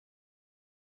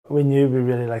We knew we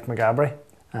really liked McGregors,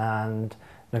 and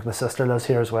like the sister lives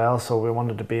here as well, so we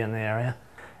wanted to be in the area.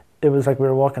 It was like we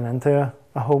were walking into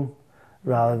a home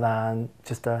rather than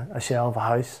just a shell of a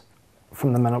house.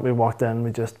 From the minute we walked in,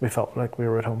 we felt like we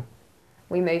were at home.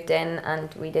 We moved in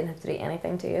and we didn't have to do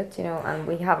anything to it, you know, and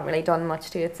we haven't really done much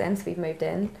to it since we've moved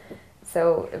in.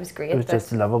 So it was great. It was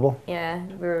just livable. Yeah,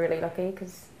 we were really lucky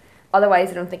because otherwise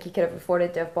I don't think he could have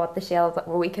afforded to have bought the shell,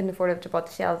 well, we couldn't afford to have bought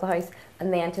the shell of the house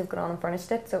and then to have gone on and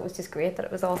furnished it. So it was just great that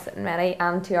it was all sitting ready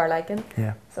and to our liking.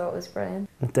 Yeah. So it was brilliant.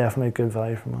 Definitely a good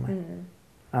value for money.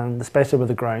 And especially with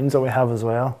the grounds that we have as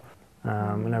well.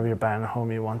 Whenever you're buying a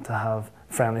home, you want to have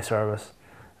friendly service,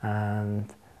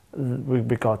 and we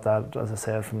got that, as I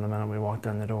said, from the minute we walked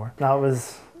in the door. That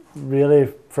was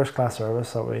really first class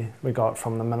service that we got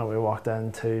from the minute we walked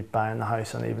in to buying the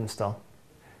house, and even still.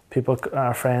 People,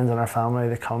 our friends and our family,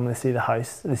 they come, they see the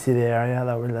house, they see the area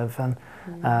that we live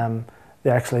in.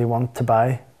 They actually want to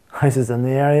buy houses in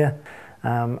the area.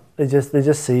 They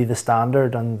just see the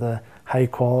standard and the high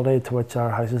quality to which our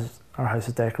house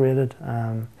is decorated.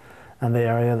 And the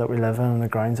area that we live in and the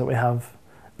grounds that we have,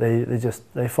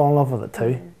 they fall in love with it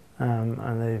too,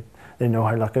 and they know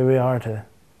how lucky we are to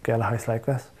get a house like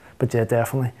this. But yeah,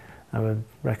 definitely, I would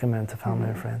recommend to family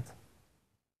and friends.